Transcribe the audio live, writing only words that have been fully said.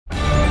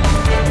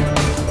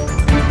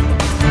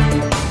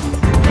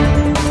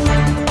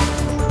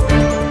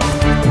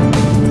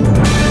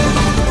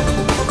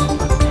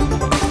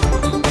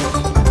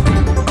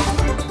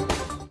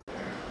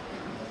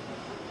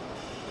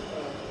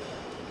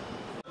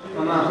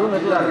మన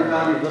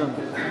జిల్లాధికారి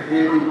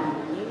ఏడి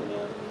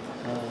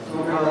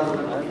సోమవారం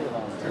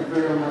చెప్పే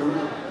ఉన్నారు.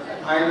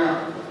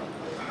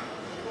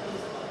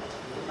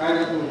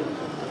 ఆయనకు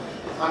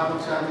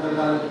ఆత్మశాంతి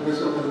గారికి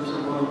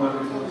విశ్వపరిషత్తులో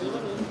పాటించవచ్చు.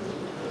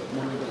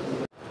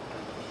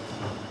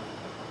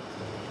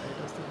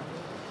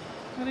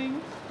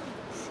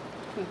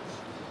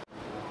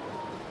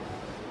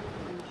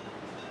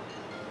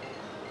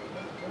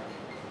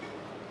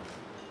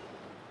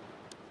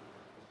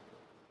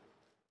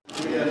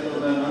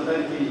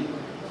 అందరికీ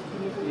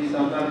ఈ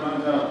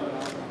సందర్భంగా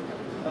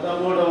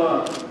 13వ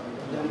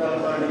జనరల్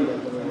బాడీ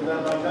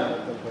సందర్భంగా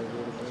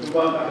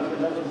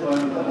శుభాకాంక్షలు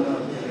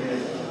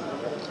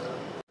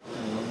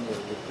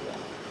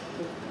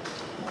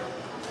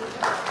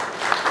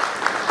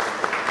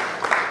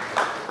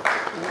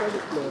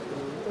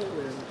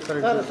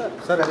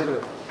సరే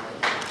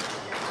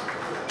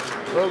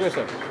ఓకే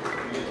సార్.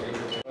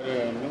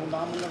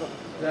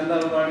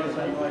 జనరల్ బాడీ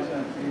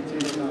సమావేశానికి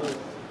చేసిన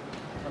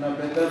మన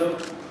పెద్దలు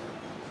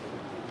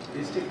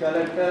district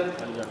collector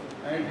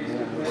and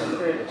district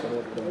magistrate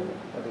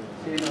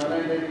Shri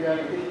Narayana Reddy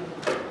గారికి,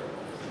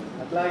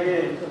 అట్లాగే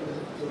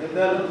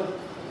పెద్దలు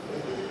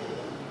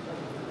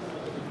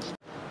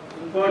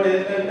ఇంకోటి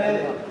ఏంటంటే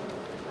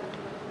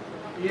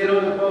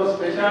ఈరోజు ఒక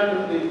స్పెషాలిటీ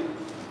ఉంది.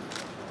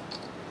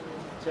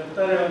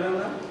 చెప్తారు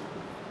ఏమన్నా?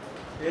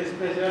 ఏ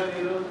స్పెషాలిటీ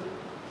ఈరోజు?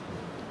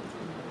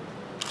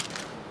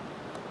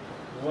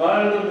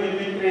 World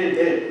mimicry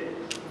day.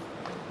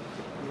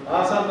 ఆ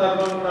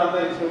సందర్భంగా కూడా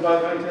అందరికి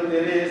శుభాకాంక్షలు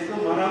తెలియజేస్తూ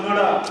మనం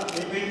కూడా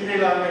మిమిక్రీ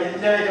లాగా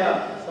ఎంజాయ్గా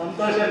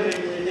సంతోషంగా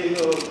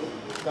మీటింగ్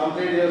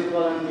కంప్లీట్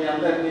చేసుకోవాలని మీ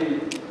అందరినీ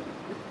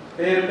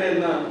పేరు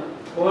పేరున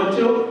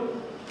కోర్చు.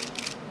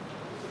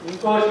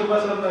 ఇంకో శుభ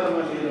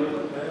సందర్భం ఈరోజు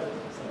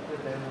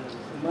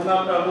మన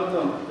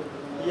ప్రభుత్వం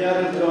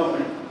టీఆర్ఎస్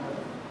గవర్నమెంట్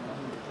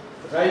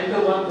రైతు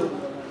బంధు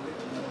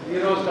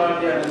ఈరోజు స్టార్ట్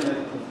చేయడం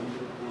జరుగుతుంది.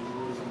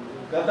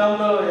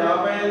 గతంలో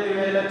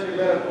 55,000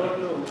 చిల్లర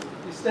కోట్లు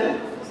ఇస్తే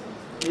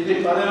ఇది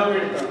 10వ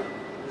విడత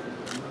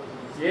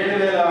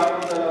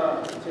 7,600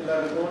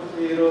 చిల్లర కోట్లు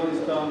ఈరోజు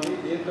ఇస్తూ ఉంది.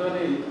 దీంతో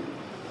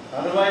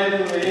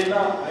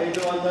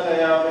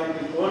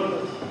 65,550 కోట్లు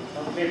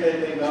కంప్లీట్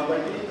అవుతాయి.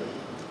 కాబట్టి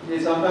ఈ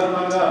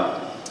సందర్భంగా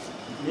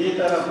మీ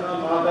తరఫున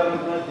మా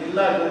తరఫున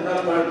జిల్లా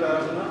జనరల్ బాడీ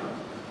తరఫున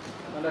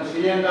మన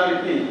సీఎం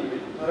గారికి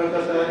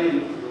మరొకసారి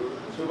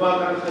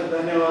శుభాకాంక్షలు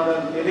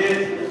ధన్యవాదాలు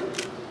తెలియజేస్తూ,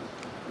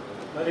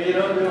 మరి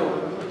ఈరోజు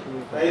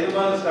రైతు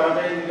బంధు స్టార్ట్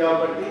అయింది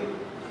కాబట్టి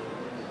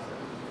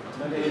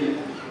మరి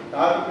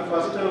టాపిక్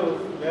ఫస్ట్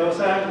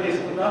వ్యవసాయం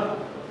తీసుకుందాం.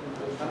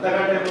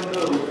 అంతకంటే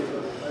ముందు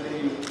మరి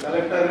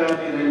కలెక్టర్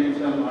గారిని 2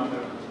 నిమిషాలు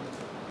మాట్లాడారు.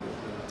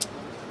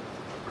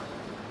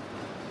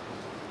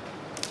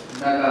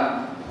 ఇందాక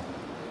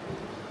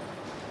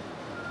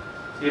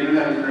చైర్మన్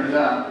గారు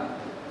చెప్పినట్టుగా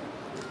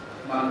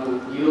మనకు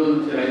ఈరోజు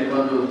నుంచి రైతు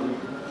బంధు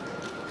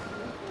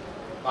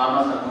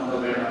ఫార్మర్స్ అకౌంట్లో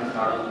వేయడం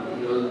స్టార్ట్ అవుతుంది.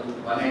 ఈరోజు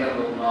అనేక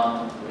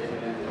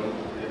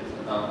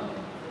తెలుసుకుంటాము.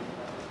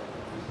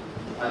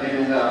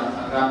 అదేవిధంగా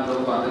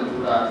సంక్రాంతిలోపు అందరికీ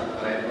కూడా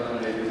రైతు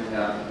బంధువులు వేసే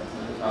విధంగా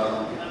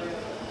సాగుతాం.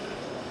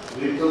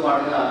 వీటితో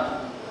పాటుగా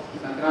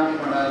సంక్రాంతి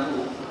పండుగలకు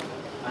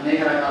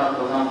అనేక రకాల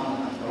ప్రోగ్రామ్స్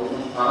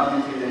ప్రభుత్వం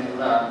ప్రారంభించే విధంగా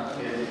కూడా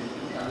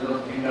అందులో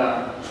ముఖ్యంగా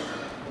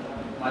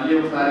మళ్ళీ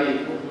ఒకసారి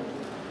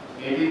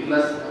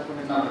 18+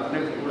 ఉన్న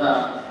ప్రజలకు కూడా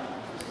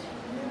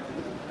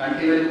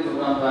కంటిన్యూస్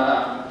ప్రోగ్రాం ద్వారా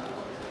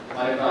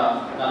వారి యొక్క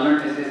కళ్ళను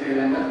టెస్ట్ చేసే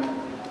విధంగా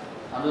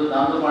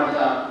దాంతో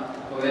పాటుగా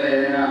ఒకవేళ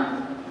ఏదైనా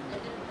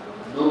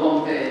లోపం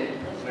ఉంటే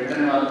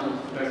వెంటనే వాళ్ళకు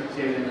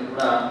ప్రకటించే విధంగా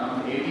కూడా మనం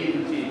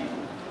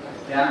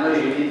జనవరి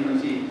 18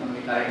 నుంచి మనం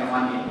ఈ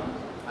కార్యక్రమాన్ని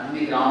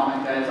అన్ని గ్రామ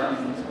పంచాయతీలు అన్ని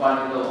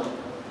మున్సిపాలిటీలో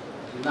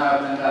జిల్లా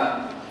వ్యాప్తంగా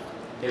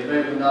 70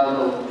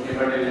 బృందాలలో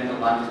చేపట్టే విధంగా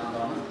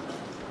భావిస్తున్నాము.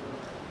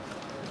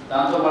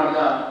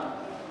 దాంతోపాటుగా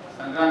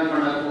సంక్రాంతి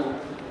పండుగకు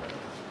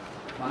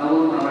మన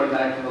ఊరు మనబడి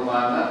కార్యక్రమంలో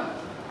భాగంగా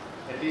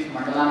అట్లీస్ట్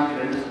మండలానికి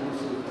 2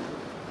 స్కూల్స్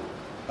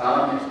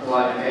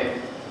ప్రారంభించుకోవాలంటే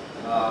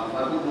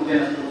వరకు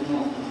పూర్తయిన స్కూల్స్ను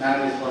జ్ఞానం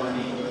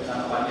తీసుకోవాలని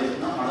దాన్ని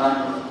పనిచేస్తున్నాం.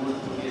 మండలానికి 2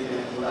 స్కూల్స్ పూర్తి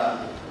చేసేందుకు కూడా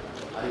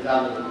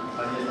అధికారులు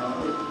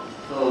పనిచేస్తున్నారు.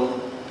 సో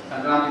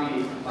సంక్రాంతికి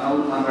మన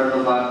ఊరు మనబడిలో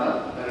భాగంగా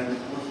 2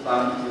 స్కూల్స్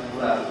ప్రారంభించేందుకు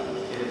కూడా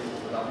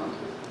చేసుకుంటాము.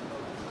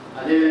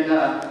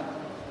 అదేవిధంగా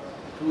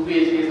 2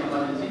 BHK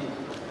సంబంధించి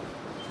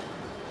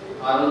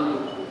ఆ రోజు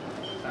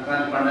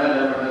సంక్రాంతి పండుగ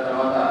ఏర్పడిన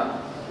తర్వాత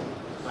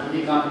అన్ని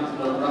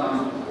కాన్ఫరెన్స్లో కూడా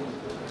మనం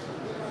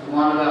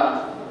సుమారుగా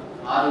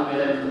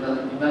 6,800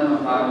 ఇళ్లను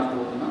మనం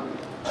ప్రారంభించబోతున్నాం.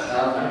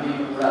 దాదాపు అన్ని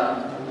కూడా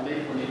అంటే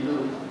కొన్ని ఇల్లు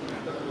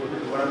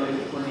కూడా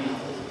కొన్ని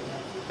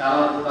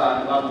చాలా కూడా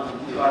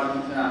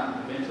డిపార్ట్మెంట్సిన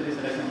బెనిఫిషరీ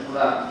సెలెక్షన్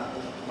కూడా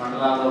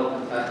మండలాల్లో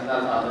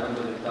తహసీల్దార్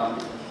ఆధ్వర్యంలో చెప్తాము.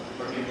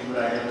 ఇప్పటికీ మీకు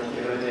కూడా ఐడియా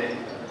ఏదైతే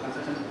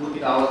కన్స్ట్రక్షన్ పూర్తి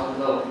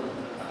కావాల్సిందో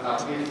అక్కడ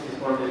అప్లికేషన్స్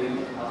తీసుకోవడం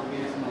జరిగింది.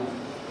 అప్లికేషన్ను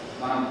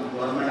మనం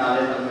గవర్నమెంట్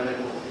ఆదేశాల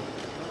మేరకు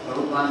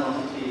ప్రభుత్వాన్ని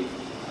పంపించి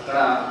అక్కడ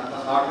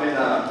సాఫ్ట్వేర్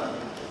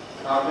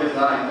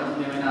ద్వారా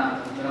ఇంతకుముందు ఏమైనా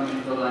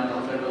ఇంట్లో కానీ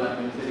అవుట్లెట్లో కానీ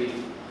బెనిఫిషరీ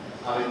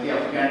ఆ వ్యక్తి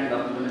అప్లికెంట్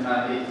డబ్బులు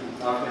కానీ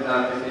సాఫ్ట్వేర్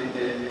ద్వారా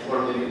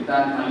తీసుకోవడం జరిగింది.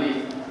 దాన్ని మళ్ళీ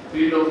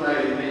ఫీల్డ్ ఒకసారి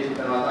వెరిఫై చేసిన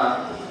తర్వాత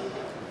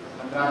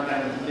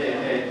సంక్రాంతి ముందే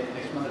అంటే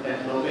నెక్స్ట్ మంత్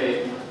 10 లోపే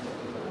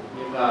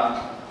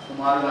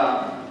సుమారుగా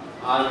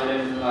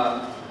 6,000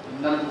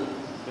 ఇళ్లకు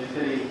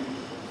బెనిఫిషరీ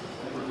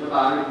కొన్ని చోట్ల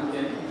ఆల్రెడీ పూర్తి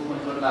అయింది,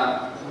 కొన్ని చోట్ల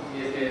పూర్తి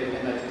చేసే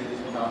విధంగా చర్య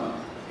తీసుకుంటా ఉన్నాం.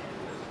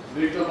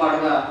 వీటితో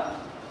పాటుగా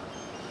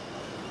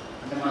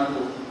అంటే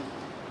మనకు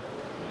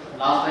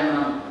లాస్ట్ టైం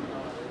మనం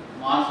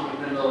మార్చ్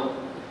ఏప్రిల్లో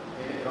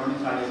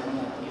గ్రౌండింగ్ స్టార్ట్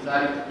చేసుకున్నాము.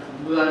 ఈసారి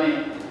ముందుగానే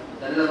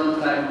దళిత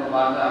బంధు కార్యక్రమంలో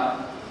భాగంగా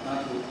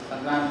మనకు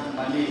సంక్రాంతి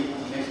మళ్ళీ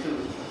నెక్స్ట్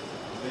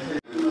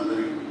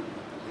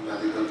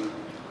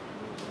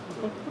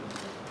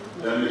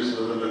జర్నలిస్ట్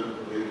సోదరులకు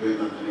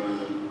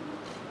ధన్యవాదాలు.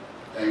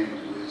 థ్యాంక్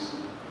యూ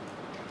చేస్తున్నాను.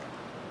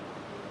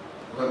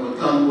 ఒక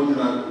కొత్త అనుభూతి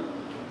నాకు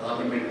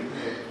రావడం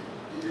ఏంటంటే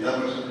ఈ జిల్లా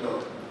పరిషత్లో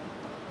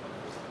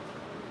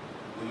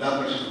జిల్లా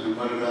పరిషత్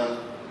మెంబర్గా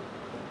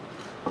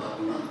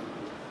కాకుండా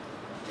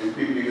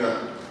ఎంపీపీగా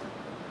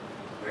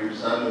 2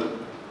 సార్లు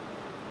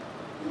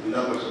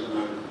జిల్లా పరిషత్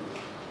నాకు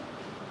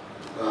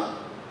ఒక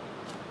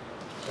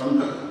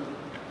సొంత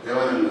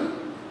దేవాలయంగా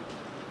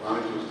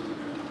భావించి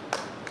వస్తున్నాను.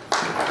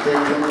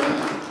 అదేవిధంగా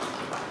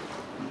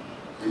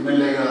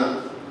ఎమ్మెల్యేగా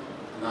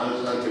 4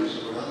 సార్లు తెలిసి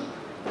కూడా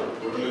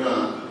టోటల్గా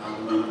నాకు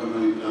అనుకున్న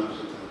జిల్లా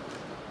పరిషత్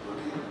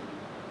తోటి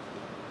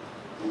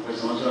 30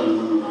 సంవత్సరాలు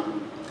అనుకున్నాను. నాకు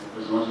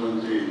 30 సంవత్సరాల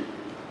నుంచి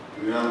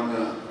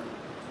విరామంగా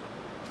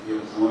ఈ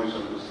యొక్క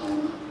సమావేశాలు చూస్తూ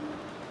ఉన్నా.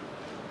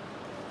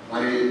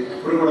 మరి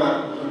ఎప్పుడు కూడా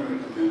కూర్చొని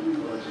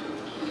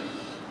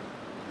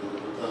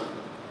కొత్త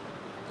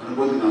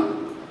అనుభూతి నాకు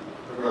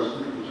ఎప్పుడు కూడా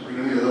వస్తుంది.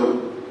 కూర్చుని ఏదో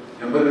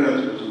నెంబర్గా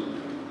కూర్చుంటుంది,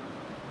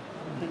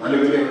 మళ్ళీ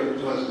వెళ్ళి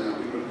కూర్చోవాల్సిన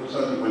ఇక్కడ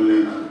కూర్చోవాల్సిన పని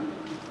లేదు.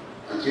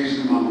 అది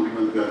చేసింది మా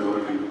ముఖ్యమంత్రి గారు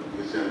గౌరవనీయులు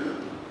కేసీఆర్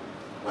గారు,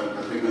 వారి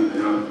ప్రత్యేకంగా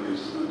ధన్యవాదాలు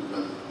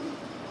చేస్తున్నాను.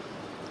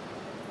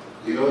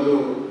 ఈరోజు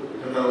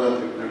విఠలరావు గారు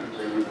చెప్పినట్టు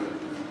చేయమంటారు,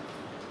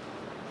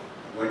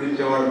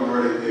 వడ్డించేవాడు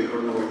మనవాడైతే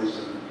ఎక్కడున్నా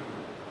వడ్డిస్తాడు.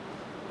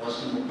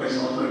 ఫస్ట్ 30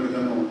 సంవత్సరాల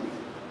క్రితము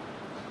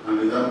నా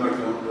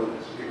నిజాంపట్నంలో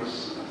శ్రీనివాస్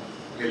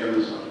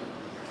కేఎంఎస్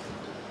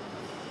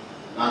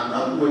నాకు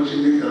డబ్బు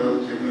వచ్చింది. తర్వాత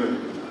చెన్నైలో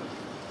చెప్తున్నాను.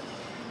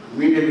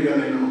 ఇమీడియట్గా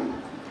నేను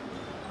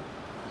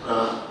ఒక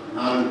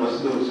 4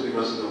 బస్సులు శ్రీ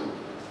బస్సులు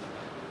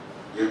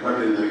ఏర్పాటు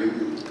చేయడం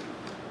జరిగింది.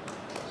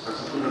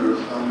 సక్సెస్ఫుల్గా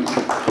నడుస్తామని,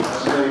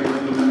 బస్సులో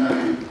ఇబ్బందులు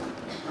ఉన్నాయని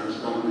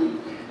నడుస్తామని.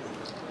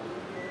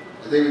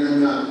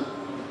 అదేవిధంగా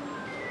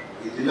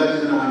ఈ జిల్లా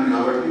చెందినవాడిని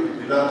కాబట్టి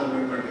జిల్లాలో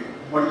ఉన్నటువంటి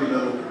ఉమ్మడి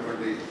జిల్లాలో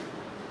ఉన్నటువంటి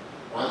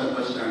పాత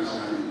బస్ స్టాండ్స్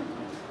కానీ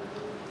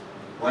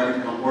వాటికి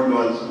కంపౌండ్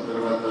వాల్స్,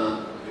 తర్వాత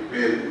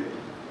రిపేర్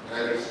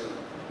టాయిలెట్స్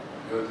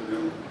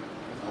ఏవైతున్నాయో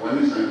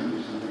అవన్నీ శాంక్షన్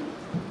చేసింది.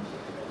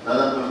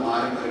 దాదాపు మా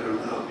ఆర్ఎంఆర్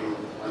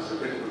మా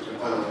సెక్రటరీ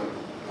చెప్పాలి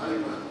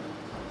ఆర్ఎంఆర్.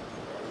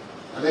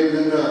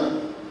 అదేవిధంగా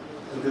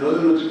కొద్ది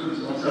రోజుల నుంచి, కొన్ని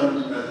సంవత్సరాల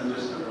నుంచి ప్రయత్నం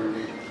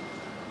చేసినటువంటి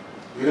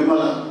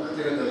తిరుమల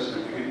ప్రత్యేక దర్శన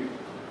టికెట్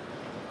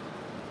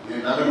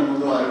నేను రాకడం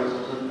ముందు 6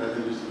 సంవత్సరాలు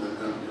ప్రయత్నం చేస్తున్నారు.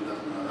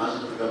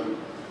 రాష్ట్రపతి గారు,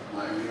 మా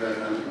ఎంపీ గారు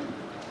కానీ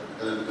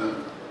కలెక్టర్ గారు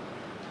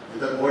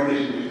ఇంత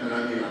కోఆర్డినేషన్ చేసినా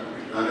కానీ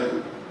అప్పటికి రాలేదు.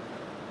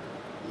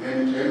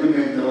 నేను చైర్మన్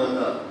అయిన తర్వాత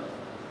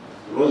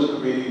రోజుకు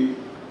 1000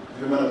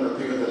 తిరుమల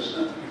ప్రత్యేక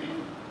దర్శన టికెట్లు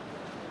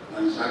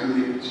దాన్ని సాగిం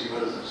చేయించి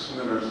ఇవాళ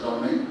సక్సెస్ఫుల్గా నడుస్తూ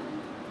ఉన్నాయి.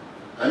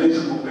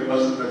 కనీసం 30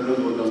 బస్సులు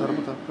ప్రతిరోజు పోతాం.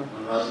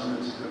 మన రాష్ట్రం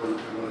నుంచి తిరుమల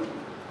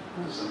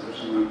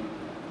సంతోషంగా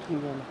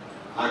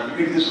ఆ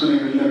టికెట్ తీసుకుని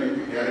వెళ్ళిన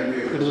వ్యక్తి గ్యారంటీ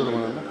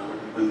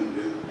కాబట్టి ఇబ్బంది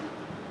లేదు.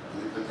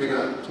 అది ప్రత్యేక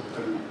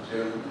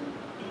చేయాలి.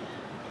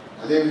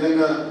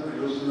 అదేవిధంగా మీరు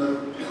చూస్తున్నారు,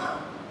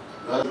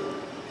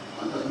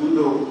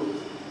 అంతకుముందు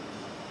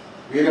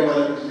వేరే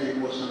వాళ్ళకి స్నేక్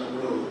పోస్ట్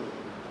అన్నప్పుడు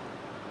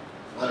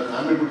వాళ్ళ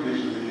కాంట్రిబ్యూట్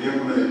చేసింది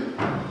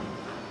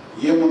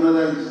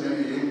ఏమున్నదా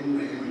ఇస్తేనే,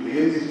 ఏమి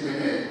లేని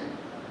ఇస్తేనే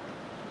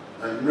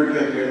దాన్ని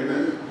ఉన్నట్టుగా చేయడమే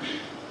కృషి.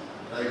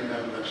 దానికి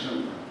నాకు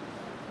లక్షణం.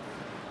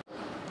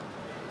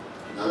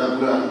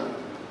 దాదాపుగా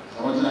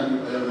సంవత్సరానికి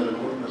 10,000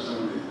 కోట్ల నష్టం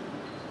ఉంది.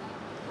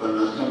 వాళ్ళ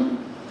నష్టం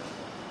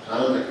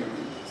చాలా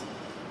తగ్గింది.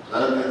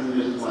 చాలా ప్రయత్నం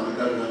చేస్తున్నాం.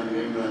 అధికారులు కానీ,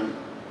 నేను కానీ,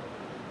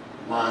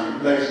 మా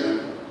ఎంప్లాయీస్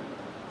కానీ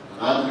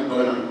రాత్రి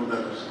పగలు అనుకుంటా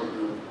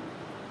కష్టపడుతున్నాం.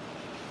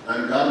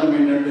 దానికి కారణం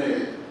ఏంటంటే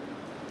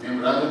మేము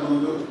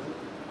రాకముందు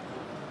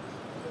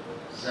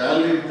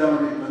శాలరీ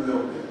ఇద్దామని ఇబ్బందిగా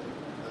ఉండేది.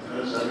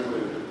 అది శాలరీ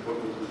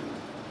పోతుంది.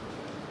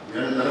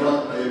 నేను తర్వాత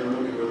 15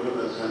 రోజులు 20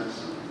 రోజులు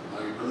శాంతిస్తాను.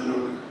 ఆ ఇబ్బందులు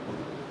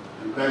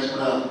ఎంప్లాయీస్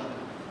కూడా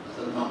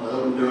అసలు మా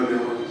పదవి ఉండేవారు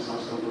లేవో ఈ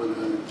సంస్థలో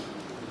కానీ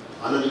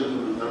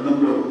ఆలోచిస్తున్న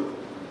తరుణంలో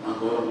మా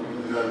గౌరవ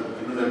ముఖ్యమంత్రి గారు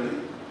ఎన్నుదండి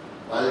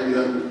బాధ్యత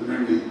గారు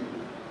ఉండండి,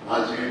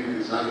 బాగా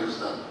చేయండి,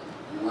 సహకరిస్తారు.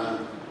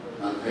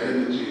 నాకు ధైర్యం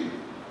నుంచి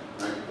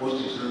నాకు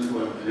పోస్ట్ ఇచ్చినందుకు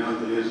వారికి ధన్యవాదాలు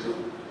తెలియజేస్తూ,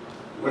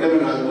 ఇవ్వడమే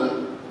కాదు వారు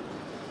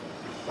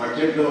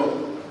బడ్జెట్లో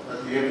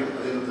ప్రతి ఏటా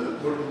 15,000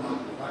 కోట్లు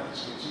మాకు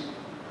పార్టీస్ ఇచ్చి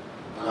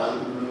మరి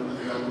ఆదుకుంటున్నారు.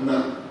 అది కాకుండా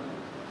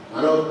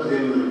మరో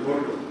 15,000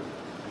 కోట్లు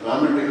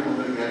గవర్నమెంట్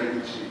అకౌంట్కి గ్యారెంటీ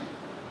ఇచ్చి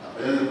ఆ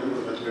 15,000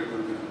 కోట్లు ఖర్చు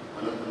పెట్టుకుంటే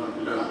మళ్ళీ మన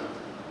పిల్లగా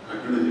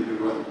కట్టుందని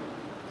చెప్పేవారు.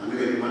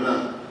 అందుకని మళ్ళా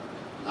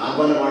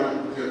లాభాల వాటి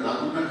పూర్తిగా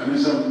కాకుండా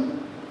కనీసం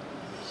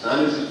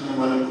శాలరీస్ ఇస్తున్న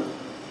వాళ్ళకు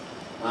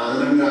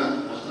అదనంగా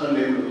నష్టాలు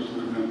లేకుండా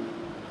చూస్తున్నాం. మేము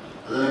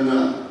అదనంగా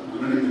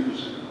మొన్ననే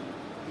చూసాము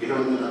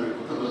 740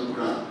 కొత్త బస్సు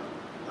కూడా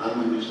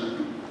ప్రారంభం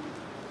చేసినాము.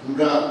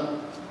 ఇంకా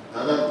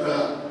దాదాపుగా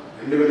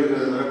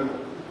 2020 వరకు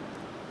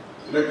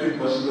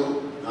ఎలక్ట్రిక్ బస్సులో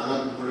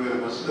దాదాపు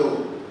 3,000 బస్సులో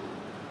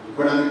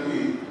ఇవ్వడానికి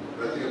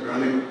ప్రత్యేక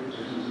ప్రణాళిక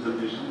సిద్ధం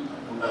చేసాం.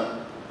 తప్పకుండా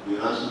ఈ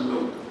రాష్ట్రంలో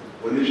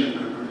పొల్యూషన్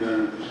కంట్రోల్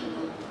చేయాలనే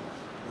ఉద్దేశంలో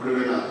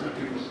 3,000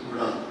 సర్టిఫికెట్స్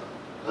కూడా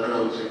త్వరగా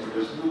ఏర్పాటు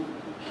చేస్తున్నాం.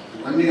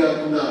 ఇవన్నీ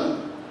కాకుండా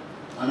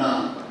మన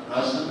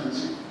రాష్ట్రం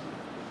నుంచి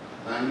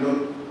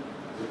బెంగళూరు,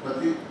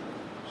 తిరుపతి,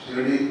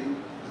 షిరిడి,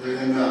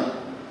 అదేవిధంగా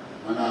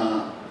మన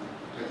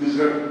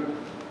ఛత్తీస్గఢ్,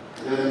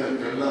 అదేవిధంగా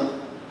కేరళ,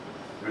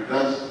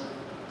 మెడ్రాస్,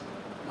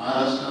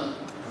 మహారాష్ట్ర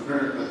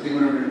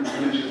ప్రత్యేకమైనటువంటి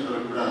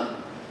పుణ్యక్షేత్రాలకు కూడా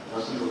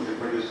బస్సులు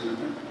ఏర్పాటు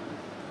చేస్తున్నాను.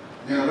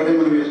 నేను ఒకటే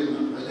మనం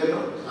చేస్తున్నాను, ప్రజలు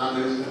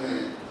సహకరిస్తేనే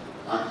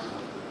ఆర్టిస్ట్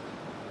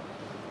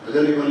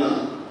ప్రజల వల్ల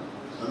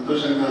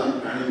సంతోషంగా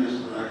ప్రయాణం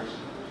చేస్తున్నారు,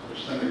 ఆర్టిస్ట్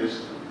సురక్షితంగా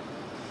చేస్తున్నారు.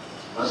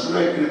 బస్సులో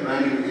ఎక్కిన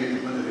ప్రయాణికులకు ఏ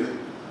ఇబ్బంది లేదు.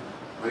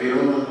 మరి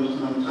ఈరోజు మనం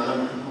చూస్తున్నాం చాలా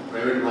మటుకు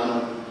ప్రైవేట్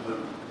వాహనాలు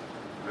చూస్తున్నారు.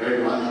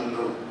 ప్రైవేట్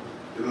వాహనాల్లో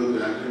ఈరోజు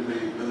యాక్సిడెంట్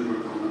అయ్యి ఇబ్బంది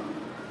పడుతూ ఉన్నాం.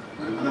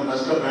 మరి మన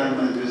బస్సులో ప్రయాణం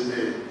మనం చేస్తే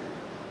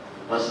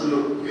బస్సులు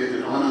ఏది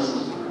రవాణా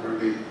సంస్థ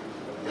ఉన్నటువంటి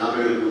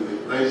 50,000 మంది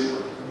ఎంప్లాయీస్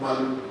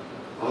కుటుంబాలు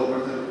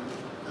బాగుపడతారు,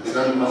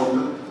 అధికారులు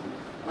బాగుంటారు,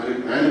 మరి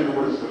ప్రయాణికులు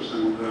కూడా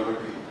సురక్షితంగా ఉంటారు.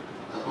 కాబట్టి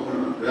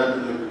తప్పకుండా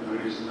ప్రయాణికులకు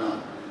పనిచేస్తున్న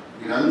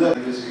మీరందరూ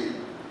చేసి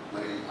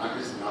మరి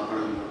ఆర్టిస్ట్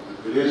కాపాడాలని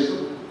తెలియజేస్తూ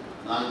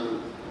నాకు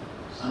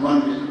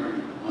సన్మానం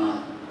చేసినటువంటి మా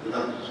జిల్లా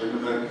శైలు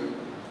గారికి,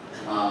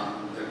 మా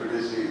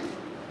డిప్యూటీసీ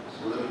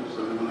సోదరులకు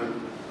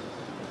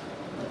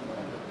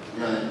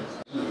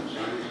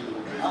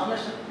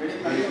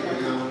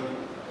ఏ గ్రామాలు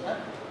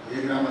ఏ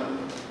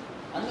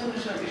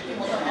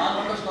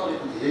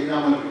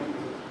గ్రామాలు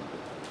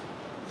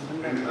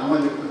 2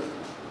 గ్రామాలు చెప్తారు.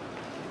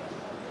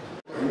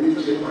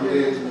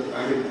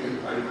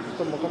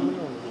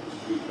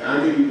 ఈ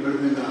ప్యాడీ ఇప్పటి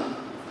మీద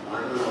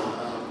ఆటలు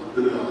కావాలా,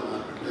 ముద్దులు కావాలా,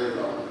 పెట్టలేదు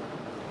కావాలా,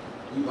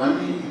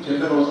 ఇవన్నీ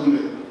చెట్లకు అవసరం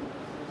లేదు.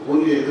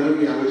 ఓన్లీ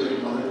ఎకరానికి 50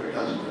 చెట్లు మాత్రం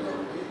పెట్టాల్సి ఉంటుంది.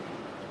 కాబట్టి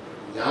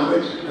 50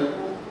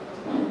 చెట్లకు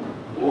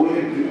ఓన్లీ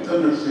డ్రిప్తో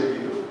నడిచే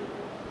మీరు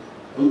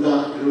కొంత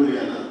ఎరువులు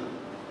వేయాలి.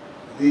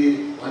 ఇది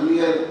 1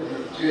 ఇయర్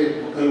వచ్చే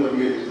మొక్కలు 1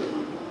 ఇయర్ ఇస్తాం.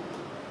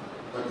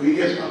 3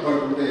 ఇయర్స్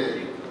కాపాడుకుంటే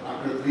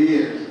అక్కడ 3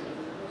 ఇయర్స్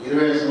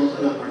 25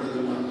 సంవత్సరాల పండుగ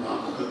మనం ఆ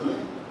మొక్కలు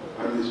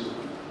పండు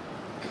తీసుకుంటాం.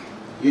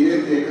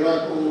 ఏదైతే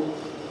ఎకరాకు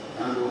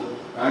నాకు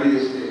గాడి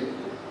చేస్తే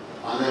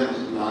ఆదాయం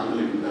వస్తుంది 6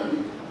 నెలలకు ఉండాలి,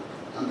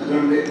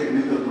 అంతకంటే 2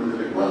 నెలలు 3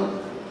 నెలలు ఎక్కువ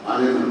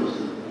ఆదాయం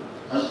వస్తుంది.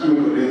 కష్టం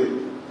ఎక్కువ లేదు.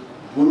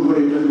 భూమి కూడా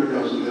ఇబ్బంది పెట్టే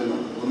అవసరం లేదు.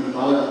 భూమిని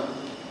బాగా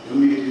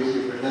దున్ని చేసి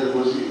పెట్టారు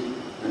పోసి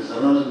నేను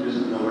సర్వనాశనం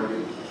చేసింది. కాబట్టి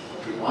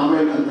ఈ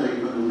పామాయిల్ అంతా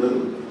ఇబ్బంది ఉండదు.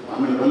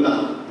 పామాయిల్ వల్ల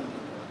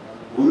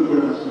భూమి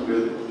కూడా నష్టం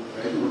లేదు,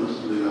 రైతు కూడా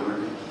వస్తుంది.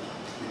 కాబట్టి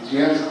ఇది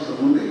చేయాల్సిన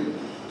అవసరం ఉంది.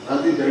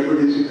 ప్రతి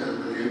జడ్పీటీసీ,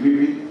 ప్రతి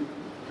ఎంపీపీ,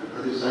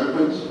 ప్రతి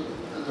సర్పంచ్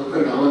ప్రతి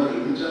ఒక్కరికి అవగాహన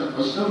కల్పించాలి.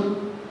 ఫస్ట్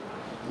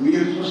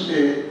మీరు చూస్తే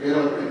వేరే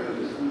వాళ్ళకి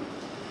కల్పిస్తాను.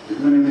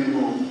 ఎందుకంటే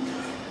నేను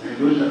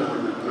చూసాను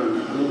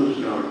కళ్ళు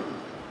చూసి రావడం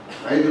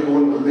రైతు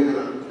భూములు 100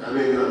 ఎకరాలు 50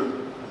 ఎకరాలు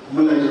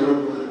మళ్ళీ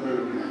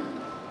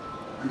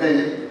అంటే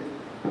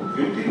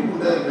గట్టి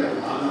ఉంటుంది.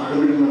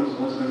 ఆటోమేటిక్ మనం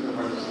సంవత్సరం ఎంత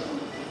పండిస్తాం.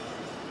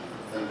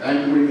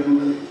 బ్యాంక్ మీటింగ్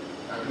ఉంటుంది,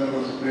 అట్లా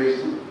మనం స్ప్రే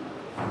ఇస్తాం.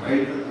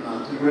 రైట్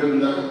స్ప్రే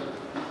ఉండాలి,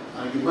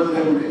 మనకి ఇబ్బంది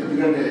లేకుండా.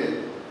 ఎందుకంటే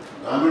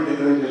గవర్నమెంట్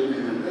ఎంకరేజ్ చేస్తుంది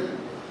ఏంటంటే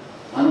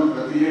మనం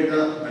ప్రతి ఏటా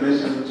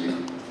మలేషియా నుంచి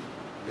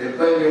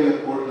 70,000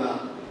 కోట్ల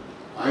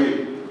ఆయిల్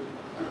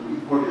మనం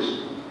ఇంపోర్ట్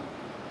చేస్తున్నాం.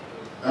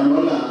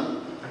 దానివల్ల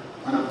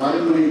మన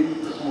పాలనని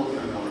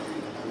నష్టమవుతున్నాం. కాబట్టి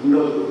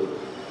ఉండవద్దు.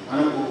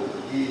 మనకు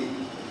ఈ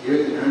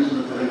ఏవైతే ల్యాండ్స్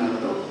ఉన్న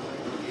తెలంగాణలో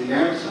ఈ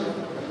ల్యాండ్స్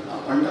ఆ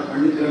పంట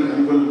పండించడానికి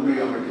అనుకూలంగా ఉన్నాయి.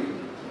 కాబట్టి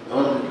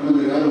గౌరవ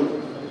ముఖ్యమంత్రి గారు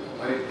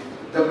మరి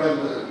పెద్ద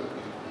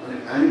మరి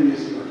ప్లానింగ్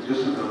చేసి మరి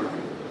చేస్తున్నారు.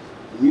 కాబట్టి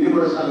మీరు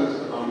కూడా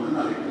సాగరిస్తే బాగుంటుంది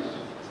నా రిక్వెస్ట్.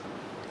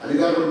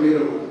 అధికారులు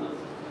మీరు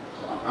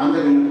ఆ ప్రాంత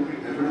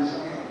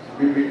డిప్యూటీసీకి,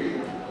 ఎంపీపీకి,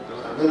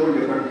 సర్పంచ్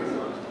డిపార్ట్మెంట్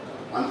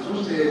వాళ్ళు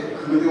చూస్తే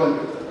అనుమతి వాళ్ళు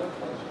చెప్తారు.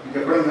 మీకు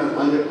ఎప్పుడైనా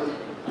వాళ్ళు చెప్పాలి.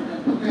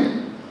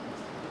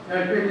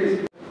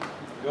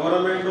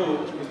 గవర్నమెంట్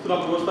ఇస్తున్న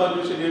ప్రోత్సాహాలు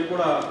చూసి నేను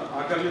కూడా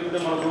ఆకర్షించిన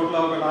మన రోడ్ల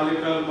ఒక 4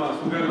 ఎకరాలు మా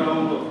సుగర్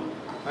గ్రామంలో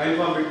ఆయిల్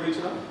ఫామ్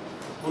పెట్టించిన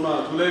మొన్న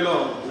జూలైలో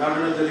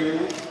నాటడం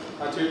జరిగింది.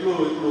 ఆ చెట్లు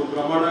ఇప్పుడు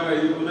బ్రహ్మాండంగా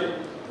ఎదుగుతున్నాయి.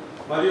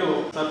 మరియు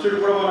సబ్సిడీ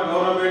కూడా మన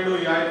గవర్నమెంట్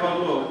ఈ ఆయిల్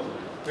ఫామ్లో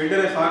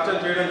వెంటనే సాక్ష్యం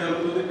చేయడం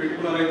జరుగుతుంది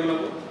పెట్టుకున్న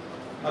రైతులకు.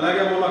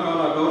 అలాగే మన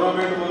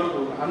గవర్నమెంట్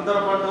మనకు అంతర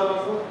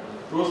పంటలకు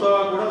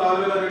ప్రోత్సాహం కూడా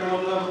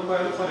 4,200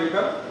 రూపాయలు పర్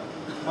ఎకర్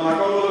మన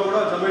అకౌంట్లో కూడా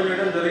జమ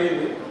చేయడం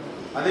జరిగింది.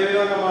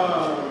 అదేవిధంగా మా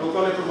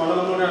లోకల్ ఇప్పుడు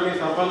మండలంలోనే అన్ని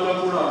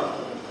సర్పంచ్లకు కూడా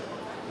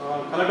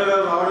కలెక్టర్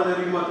గారు రావడం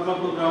జరిగింది. మా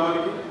తిమ్మపూర్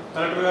గ్రామానికి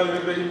కలెక్టర్ గారు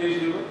రిప్రజెంట్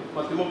చేసారు.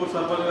 మా తిమ్మపూర్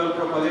సర్పంచ్ గారు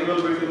కూడా 10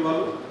 ఎకరాలు పెట్టిన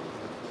వాళ్ళు.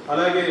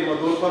 అలాగే మా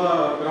దోల్పల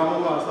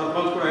గ్రామంలో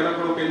సర్పంచ్ కూడా అయినా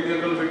కూడా ఒక 8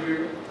 ఎకరాలు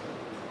పెట్టాడు.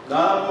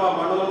 దాదాపు మా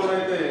మండలంలో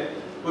అయితే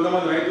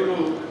కొంతమంది రైతులు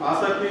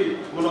ఆసక్తి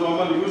మొన్న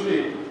మమ్మల్ని చూసి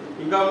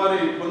ఇంకా మరి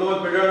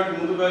కొంతమంది పెట్టడానికి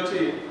ముందుకు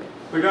వచ్చి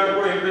పెట్టడానికి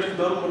కూడా ఇంట్రెస్ట్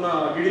ఉన్నారు. మొన్న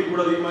గిడి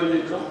కూడా తీయమని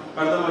చెప్పాం,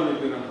 కడతామని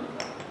చెప్పినాను.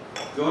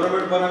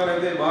 గవర్నమెంట్ పరంగా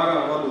అయితే బాగా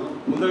వాళ్ళు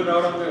ముందుకు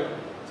రావడం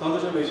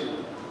సంతోషం వేసింది.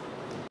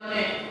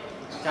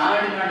 చాలా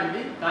డిమాండ్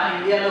ఉంది, కానీ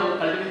ఇండియాలో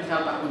కల్టివేషన్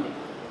చాలా తక్కువ ఉంది.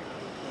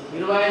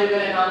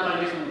 25,000 ఎకరాలు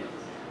కల్టివేషన్ ఉంది.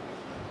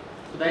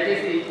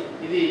 దయచేసి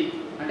ఇది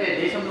అంటే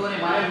దేశంలోనే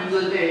మనమే ముందు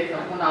వెళ్తే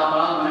తప్పకుండా ఆ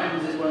పొలాలు మనమే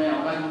ముందు చేసుకోవడం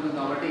అవకాశం ఉంటుంది.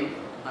 కాబట్టి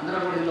అందరూ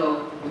కూడా ఇందులో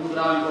ముందుకు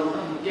రావాలని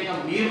కోరుకుంటున్నాం. ముఖ్యంగా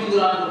మీరు ముందు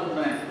రావాలని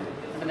కోరుకుంటున్నాను.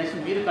 అంటే నెక్స్ట్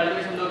మీరు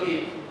కల్టివేషన్లోకి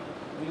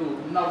మీరు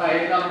ఉన్న ఒక 5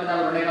 ఎకరాలు ఉంటే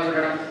దాంట్లో 2 ఎకరాలు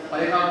పెట్టడం,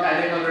 10 ఎకరాలు ఉంటే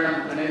 5 ఎకరాలు పెట్టడం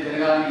అనేది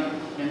జరగాలని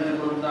మీ అందరినీ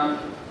కోరుకుంటున్నాను.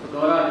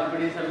 గౌరవ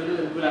డిప్యూటీ సభ్యులు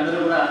ఎంపీలు అందరూ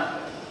కూడా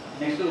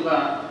నెక్స్ట్ ఒక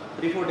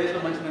 3-4 డేస్లో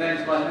మంచి నిర్ణయం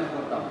తీసుకోవాలని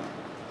కోరుతాం.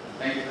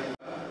 Thank you sir.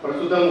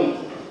 ప్రస్తుతం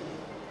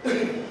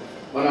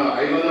మన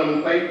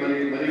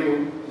 530 మరియు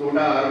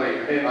 160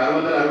 అంటే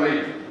 660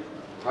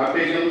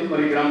 ఆపరేషన్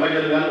మరియు గ్రామ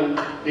పంచాయతీ గాను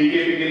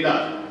టీకేపీ కింద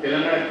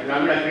తెలంగాణ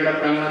గ్రామీణ క్రీడా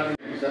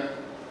ప్రాంగణానికి సార్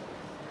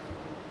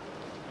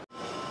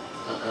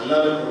ఆ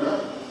కళ్ళాలో కూడా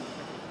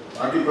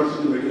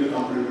 40% మెటీరియల్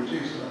కాంప్లిమెంట్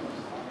ఇస్తున్నాం.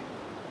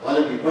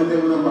 వాళ్ళకి ఇబ్బంది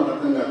ఏముందో మాకు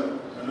అర్థం కాదు.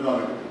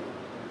 చంద్రబాబు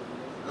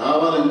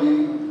కావాలని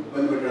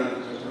ఇబ్బంది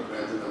పెట్టడానికి చేస్తున్న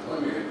ప్రయత్నం తప్ప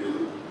ఏం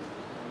లేదు.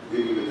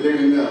 దీనికి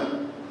వ్యతిరేకంగా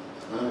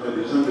మనకు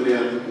నిజం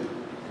తెలియాలి,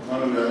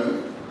 మనం కాదు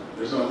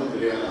నిజం అంతా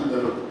తెలియాలి,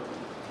 అందరూ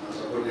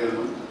సపోర్ట్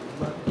చేయాలి.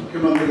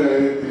 ముఖ్యమంత్రి గారు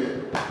ఏదైతే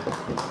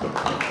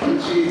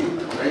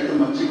రైతు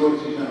మంచి కోరి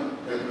చేసిన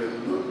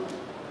ప్రయత్నం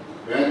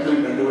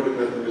ప్రయత్నాన్ని కంటుబట్టి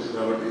ప్రయత్నం చేస్తుంది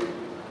కాబట్టి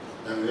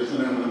దాని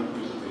నిరసన మనం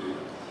నిజం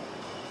తెలియదు.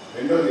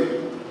 రెండవది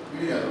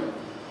మీడియాలో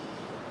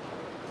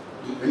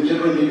ఈ పెన్షన్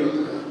కూడా నీకు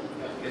వస్తుంది కదా,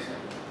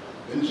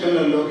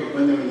 పెన్షన్లలో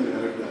ఇబ్బంది అయింది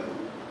కరెక్ట్ కాదు.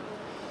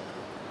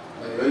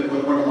 అది ఎవరి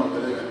పొరపాటు మాకు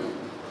తెలియదు. కానీ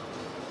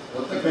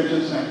కొత్త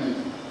పెన్షన్ శాంక్షన్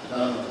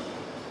చాలా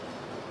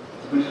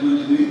కొత్త పెన్షన్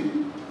వచ్చింది,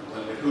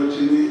 వాళ్ళ లెటర్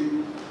వచ్చింది,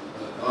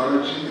 వాళ్ళ కార్డు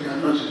వచ్చింది,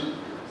 అన్నీ వచ్చింది.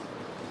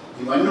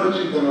 ఇవన్నీ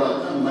వచ్చిన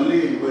తర్వాత మళ్ళీ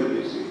ఎంక్వైరీ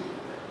చేసి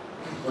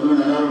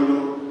కొంతమంది అనారులు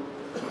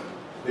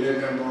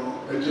వీళ్ళకేమో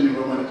పెన్షన్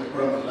ఇవ్వమని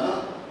చెప్పడం వల్ల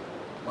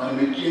మనం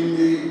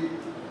ఇచ్చింది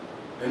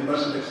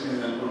 10%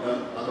 ఎక్స్చేంజ్ అనుకుంటా.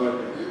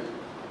 అదొకటి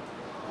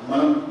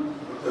మనం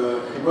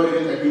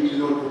ఎంక్వైరీగా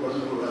తగ్గించింది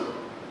 2% కూడా.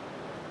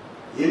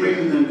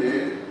 ఏమైందంటే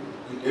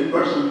ఈ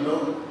 10%లో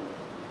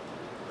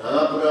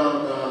దాదాపుగా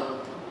ఒక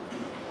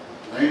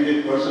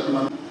 98%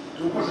 మంది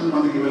 2%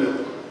 మందికి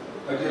ఇవ్వలేదు,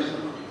 కట్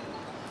చేస్తున్నాం.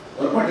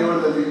 పొరపాటు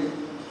ఏమవుతుంది,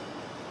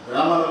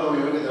 గ్రామాలలో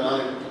ఎవరైతే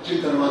ఇచ్చిన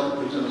తర్వాత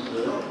పెన్షన్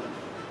వస్తుందో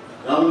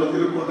గ్రామంలో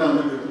తిరుగుకుంటా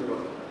అందరూ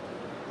తిరుగుతున్నారు.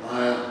 మా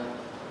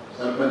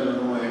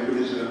సర్పంచ్లను, మా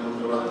ఎంపీడీసీలను,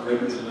 తర్వాత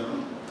ఎంపీడీసీలను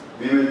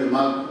మేమైతే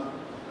మాకు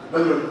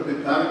ఇబ్బంది పడుతుంది.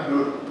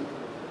 కార్మికులు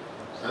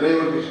సర్వే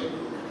చేసారు,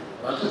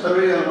 ఫస్ట్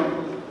సర్వే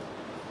చేయాలన్నప్పుడు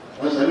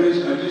వాళ్ళు సర్వీస్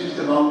కట్ చేసి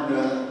ఇస్తే బాగుంటుంది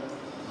కదా.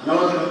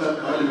 అనవసరంగా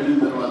కాళ్ళు వెళ్ళిన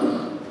తర్వాత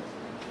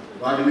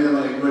వాటి మీద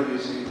మనం ఎంక్వైరీ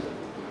చేసి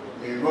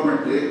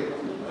ఇవ్వమంటే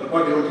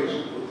పొరపాటు ఎవరు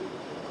చేసినప్పుడు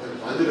అది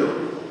బాధ్యత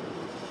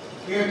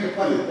ఏం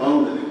చెప్పాలి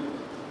బాగుంటుంది.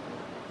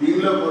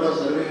 దీనిలో కూడా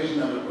సర్వే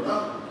చేసిన వాళ్ళు కూడా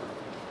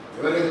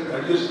ఎవరైతే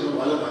కట్ చేస్తున్నారో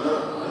వాళ్ళకి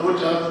అలవాటు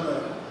చాలా మంది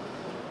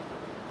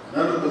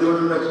అన్నారు, కొద్దిగా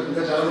ఉండొచ్చు,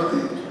 ఇంకా చాలా మంది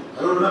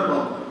అలవాటు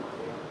బాగుంటుంది,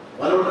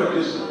 వాళ్ళు కూడా కట్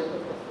చేస్తున్నారు.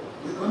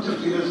 ఇది కొంచెం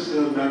సీరియస్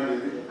మ్యాటర్.